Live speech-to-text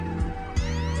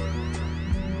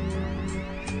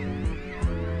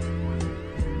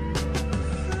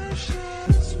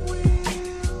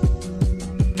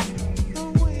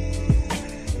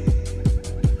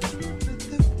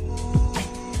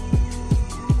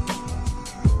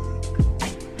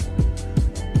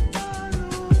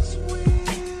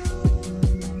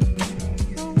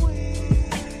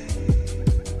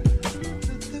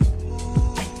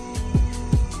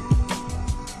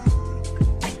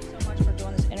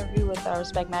with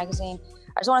Respect Magazine.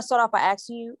 I just want to start off by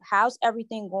asking you, how's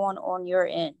everything going on your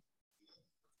end?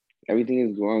 Everything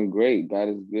is going great. God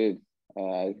is good.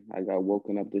 I got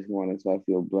woken up this morning, so I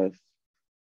feel blessed.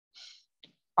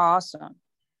 Awesome.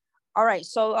 All right.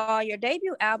 So your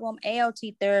debut album, ALT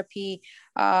Therapy,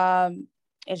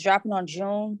 is dropping on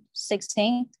June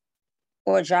 16th,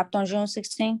 or dropped on June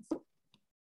 16th?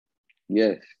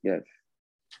 Yes.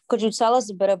 Could you tell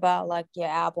us a bit about like your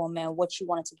album and what you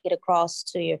wanted to get across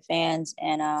to your fans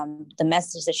and the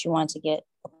message that you wanted to get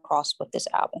across with this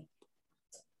album?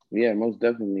 Yeah, most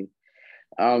definitely.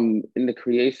 In the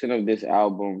creation of this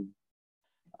album,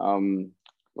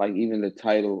 like even the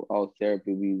title, All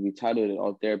Therapy, we titled it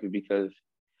All Therapy because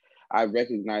I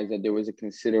recognized that there was a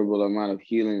considerable amount of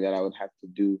healing that I would have to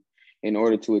do in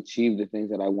order to achieve the things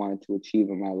that I wanted to achieve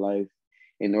in my life,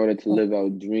 in order to live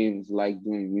out dreams like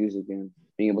doing music and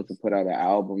being able to put out an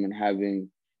album and having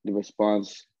the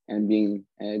response and being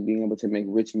able to make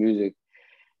rich music.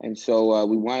 And so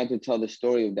we wanted to tell the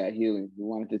story of that healing. We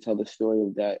wanted to tell the story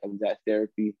of that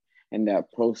therapy and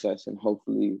that process, and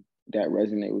hopefully that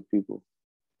resonate with people.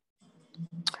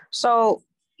 So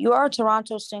you are a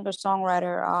Toronto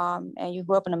singer-songwriter, and you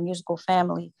grew up in a musical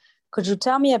family. Could you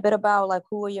tell me a bit about like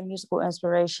who were your musical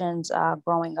inspirations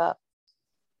growing up?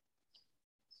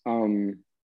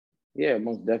 Yeah,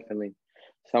 most definitely.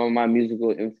 Some of my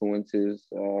musical influences,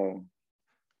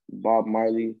 Bob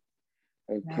Marley,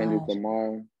 Kendrick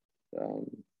Lamar,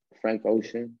 Frank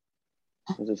Ocean.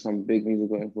 Those are some big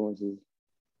musical influences.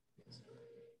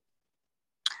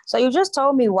 So you just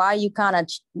told me why you kind of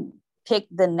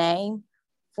picked the name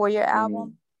for your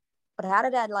album, but how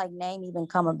did that like name even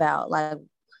come about? Like,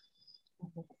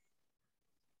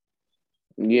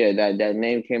 yeah, that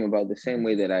name came about the same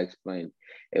way that I explained.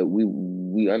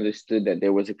 We understood that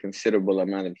there was a considerable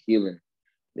amount of healing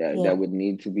that would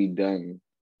need to be done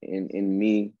in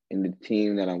me, in the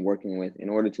team that I'm working with, in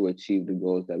order to achieve the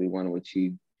goals that we want to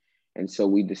achieve. And so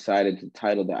we decided to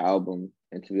title the album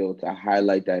and to be able to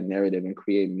highlight that narrative and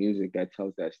create music that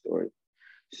tells that story.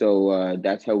 So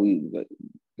that's how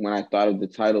when I thought of the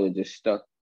title, it just stuck.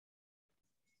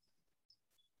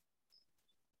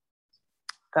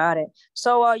 Got it.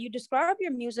 So you describe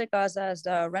your music as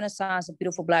the renaissance of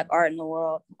beautiful Black art in the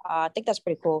world. I think that's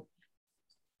pretty cool.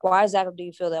 Why exactly do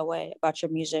you feel that way about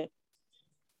your music?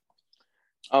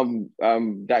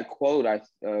 That quote I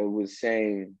was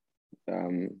saying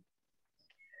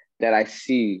that I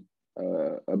see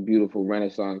a beautiful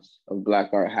renaissance of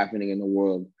Black art happening in the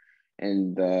world,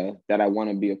 and that I want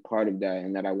to be a part of that,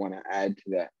 and that I want to add to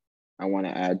that. I want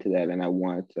to add to that, and I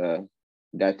want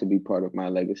that to be part of my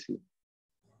legacy.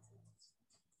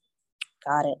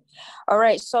 Got it. All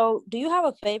right. So do you have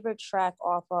a favorite track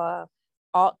off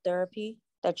Alt Therapy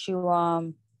that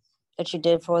you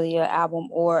did for the album,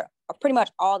 or pretty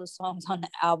much all the songs on the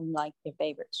album like your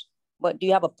favorites? But do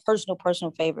you have a personal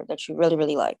favorite that you really,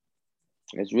 really like?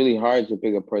 It's really hard to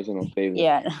pick a personal favorite.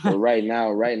 Yeah. But right now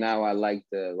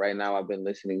I've been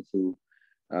listening to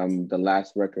the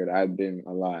last record, I've Been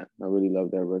a lot. I really love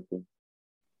that record.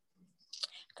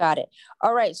 Got it.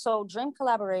 All right. So dream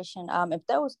collaboration. If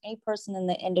there was a person in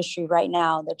the industry right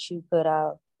now that you could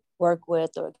work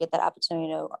with or get that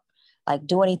opportunity to like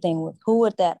do anything with, who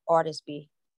would that artist be?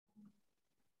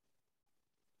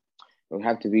 It would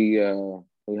have to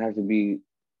be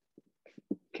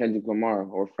Kendrick Lamar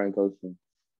or Frank Ocean.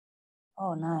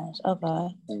 Oh, nice.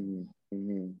 Okay. And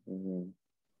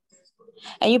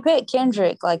you picked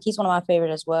Kendrick. Like, he's one of my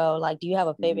favorite as well. Like, do you have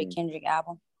a favorite Kendrick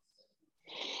album?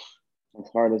 It's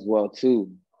hard as well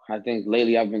too. I think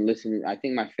lately I've been listening. I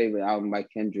think my favorite album by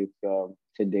Kendrick to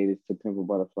date is To Pimp a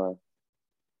Butterfly.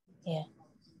 Yeah.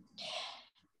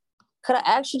 Could I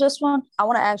ask you this one? I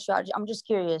want to ask you, I'm just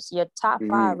curious, your top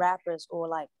 5 rappers or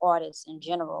like artists in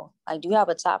general. Like, do you have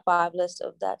a top 5 list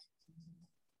of that?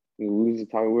 We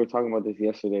were talking about this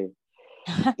yesterday.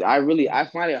 I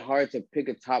find it hard to pick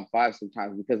a top 5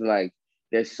 sometimes because like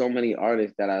there's so many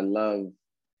artists that I love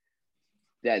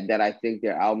that I think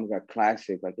their albums are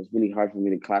classic. Like it's really hard for me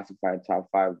to classify a top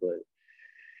 5, but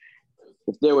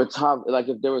if there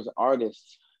was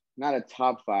artists, not a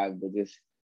top 5, but just,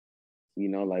 you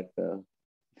know, like the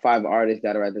 5 artists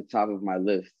that are at the top of my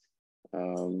list.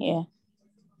 It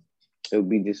would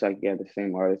be just like, the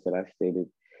same artists that I stated.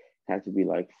 It had to be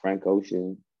like Frank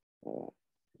Ocean,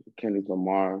 Kendrick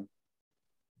Lamar,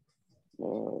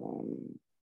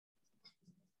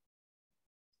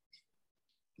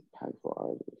 type of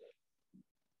artists.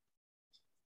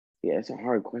 Yeah, it's a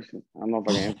hard question. I don't know if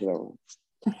I can answer that one.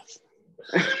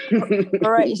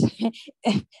 All right.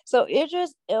 So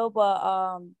Idris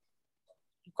Elba,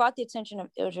 you caught the attention of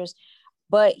Idris.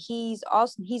 but he's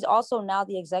also now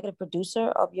the executive producer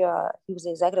of your. He was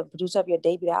the executive producer of your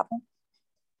debut album.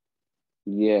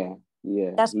 Yeah,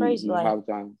 yeah. That's crazy. He Like, hopped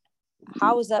on.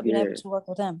 how is that being able Yeah, to work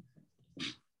with him?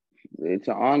 it's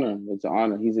an honor. It's an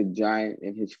honor. He's a giant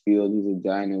in his field. He's a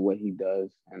giant in what he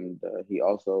does, and he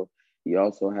also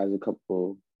has a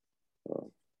couple. Uh,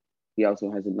 he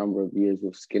also has a number of years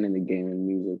of skin in the game in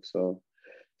music. So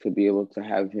to be able to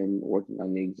have him working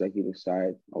on the executive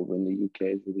side over in the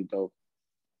UK is really dope.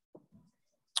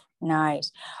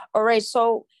 Nice. All right.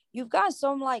 So you've got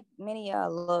some like many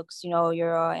looks.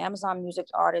 You're Amazon Music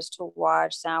artist to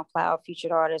watch, SoundCloud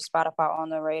featured artist, Spotify on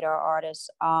the radar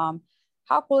artist.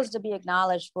 How cool is to be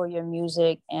acknowledged for your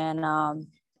music and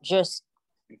just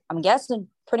I'm guessing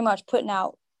pretty much putting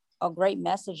out a great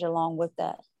message along with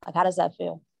that. Like, how does that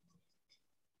feel?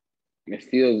 It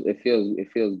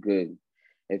feels good.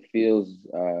 It feels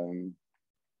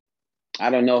I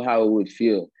don't know how it would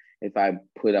feel if I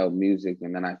put out music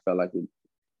and then I felt like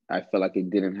it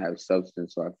didn't have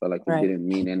substance, or I felt like it Right. didn't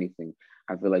mean anything.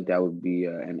 I feel like that would be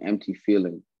an empty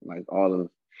feeling, like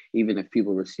even if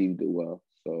people received it well.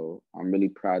 So I'm really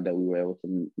proud that we were able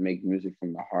to make music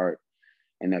from the heart,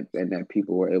 and that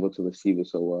people were able to receive it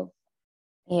so well.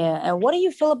 Yeah. And what do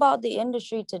you feel about the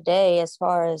industry today as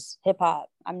far as hip hop?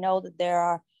 I know that there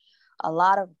are a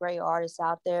lot of great artists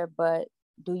out there, but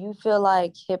do you feel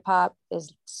like hip hop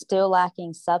is still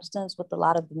lacking substance with a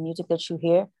lot of the music that you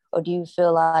hear, or do you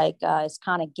feel like it's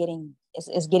kind of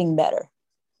it's getting better?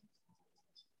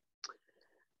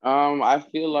 I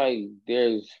feel like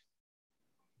there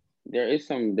is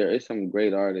some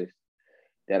great artists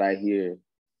that I hear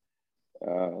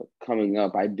coming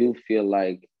up. I do feel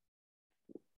like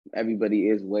everybody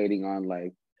is waiting on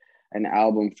like an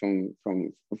album from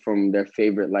their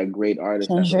favorite like great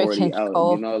artist that's Kendrick already and out.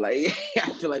 Cole. Like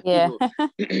I feel like Yeah. people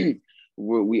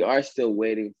we are still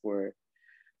waiting for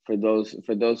those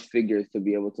figures to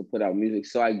be able to put out music.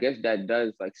 So I guess that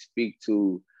does like speak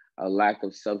to a lack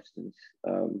of substance.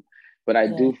 But I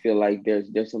Yeah. do feel like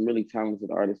there's some really talented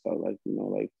artists out, like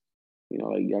like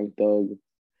Young Thug,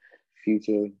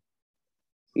 Future,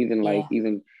 even like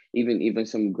Yeah. even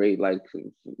some great like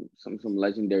some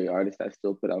legendary artists that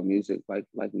still put out music like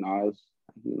Nas.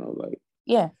 Like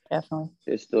Yeah, definitely.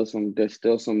 there's still some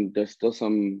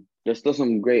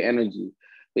great energy.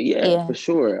 But yeah, Yeah. for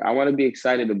sure, I want to be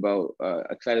excited about a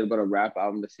rap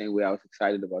album the same way I was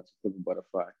excited about To Pimp a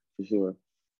Butterfly, for sure.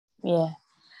 Yeah.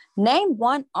 Name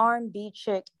one R&B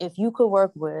chick if you could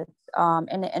work with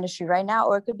in the industry right now,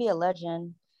 or it could be a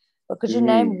legend. But could you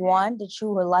name hmm one that you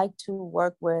would like to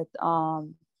work with,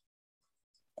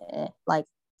 like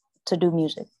to do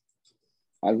music?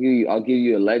 I'll give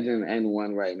you a legend and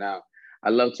one right now. I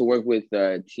love to work with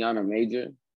Tiana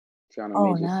Major. Tiana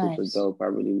Oh, Major is super nice. dope. I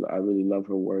really love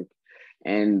her work.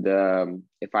 And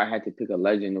if I had to pick a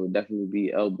legend, it would definitely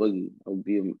be L Boogie. It would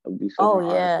be so Oh,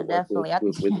 hard yeah, to work with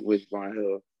definitely. with Von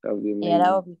Hill. That would be Yeah, that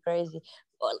amazing. would be crazy.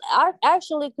 Well,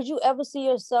 actually, could you ever see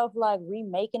yourself like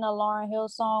remaking a Lauryn Hill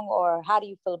song, or how do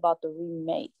you feel about the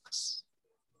remakes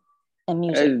in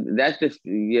music? That's just,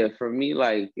 yeah, for me.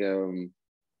 Like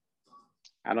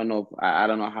I don't know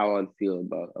how I'd feel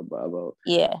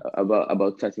Yeah,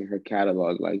 about touching her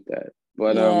catalog like that.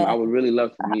 But I yeah, would really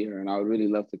love to meet her, and I would really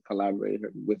love to collaborate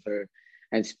with her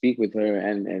and speak with her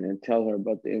and tell her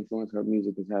about the influence her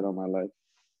music has had on my life.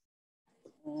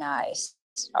 nice.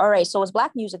 All right, so it's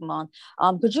Black Music Month.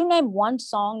 Could you name one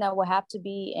song that will have to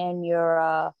be in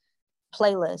your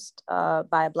playlist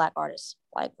by a Black artist,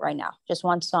 like right now? Just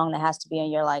one song that has to be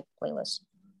in your like playlist.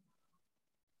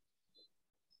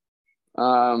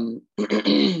 Um,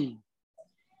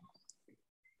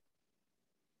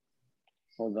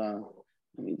 hold on.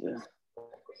 Let me just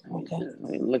Okay.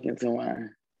 let me look into my.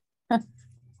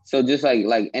 So just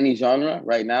like any genre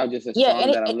right now, just a Yeah, song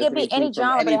any that I'm it could listening be to any from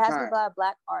genre, but it any has to be time. by a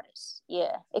Black artist.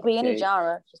 Yeah, it could be any Okay.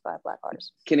 genre, just by a Black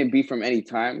artist. Can it be from any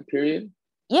time period?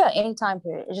 Yeah, any time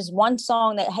period. It's just one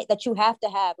song that you have to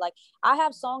have. Like, I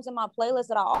have songs in my playlist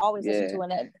that I always listen Yeah. to,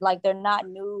 and like they're not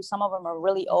new. Some of them are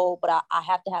really old, but I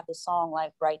have to have the song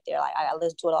like right there. Like, I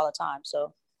listen to it all the time.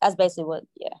 So that's basically what.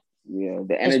 Yeah, Yeah.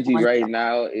 The just energy one right song.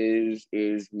 now is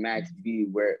Max B.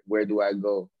 Where do I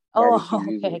go? Barbecue Oh,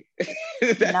 okay, music.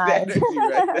 That's the nice. energy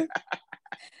right now.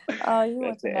 Oh, you That's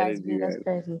went to the Max energy B. That's right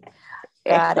crazy.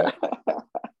 Got it. now.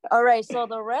 All right. So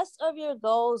the rest of your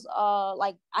goals,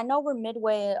 like I know we're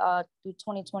midway through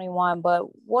 2021, but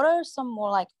what are some more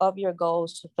like of your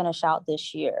goals to finish out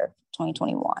this year,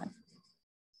 2021?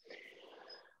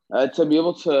 To be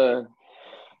able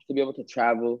to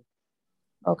travel,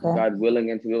 Okay. God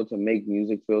willing, and to be able to make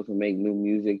music, to be able to make new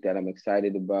music that I'm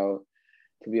excited about,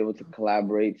 to be able to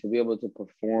collaborate, to be able to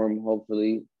perform.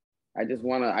 Hopefully, I just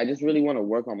really want to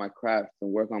work on my craft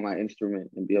and work on my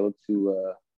instrument and be able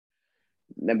to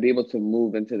then be able to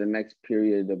move into the next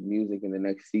period of music and the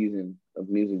next season of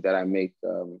music that I make,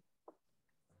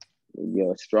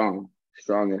 strong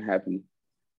and happy.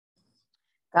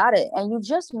 Got it. And you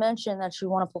just mentioned that you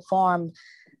want to perform.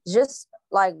 Just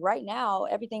like right now,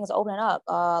 everything is opening up.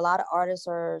 A lot of artists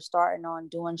are starting on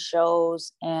doing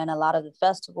shows, and a lot of the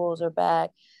festivals are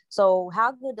back. So,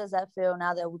 how good does that feel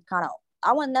now that we've kind of,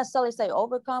 I wouldn't necessarily say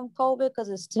overcome COVID because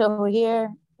it's still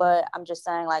here, but I'm just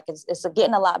saying like it's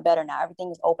getting a lot better now.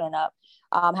 Everything is opening up.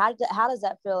 How does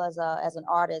that feel as an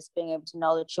artist, being able to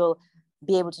know that you'll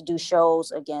be able to do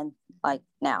shows again like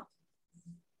now?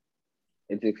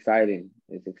 It's exciting.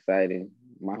 It's exciting.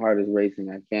 My heart is racing.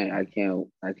 I can't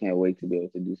wait to be able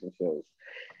to do some shows.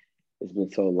 It's been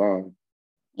so long.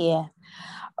 Yeah.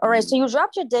 All right. So you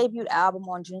dropped your debut album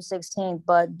on June 16th,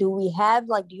 but do you have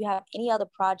any other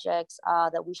projects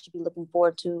that we should be looking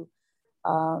forward to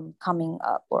coming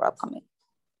up or upcoming?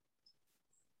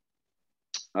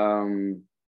 I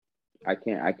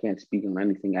can't speak on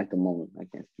anything at the moment. I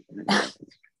can't speak on anything.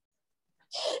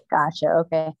 Gotcha.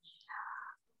 Okay.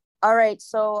 All right.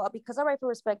 So because I write for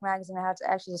Respect Magazine, I have to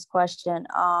ask you this question.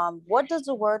 What does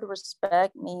the word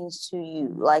respect means to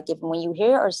you? Like if when you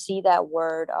hear or see that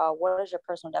word, what is your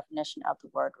personal definition of the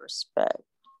word respect?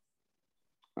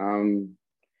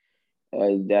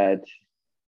 That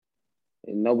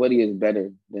nobody is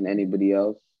better than anybody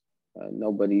else.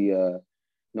 Nobody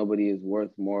is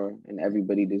worth more, and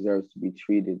everybody deserves to be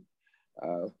treated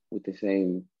with the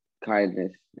same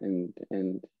kindness and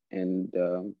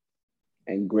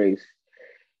grace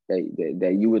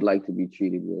that you would like to be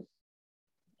treated with.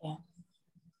 Yeah.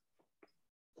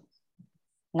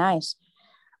 Nice.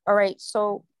 All right.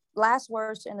 So last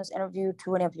words in this interview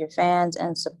to any of your fans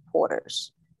and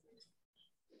supporters.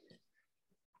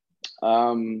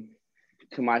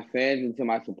 To my fans and to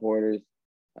my supporters,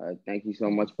 thank you so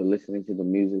much for listening to the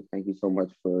music. Thank you so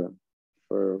much for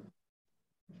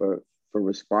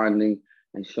responding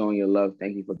and showing your love.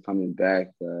 Thank you for coming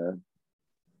back.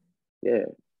 I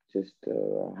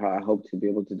hope to be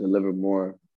able to deliver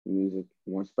more music,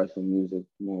 more special music,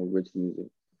 more rich music.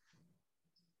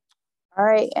 All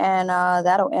right, and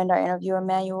that'll end our interview,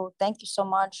 Emmanuel. Thank you so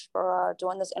much for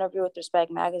doing this interview with Respect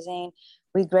Magazine.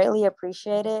 We greatly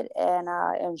appreciate it, and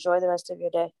enjoy the rest of your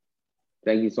day.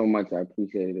 Thank you so much. I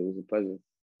appreciate it. It was a pleasure.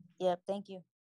 Yep, thank you.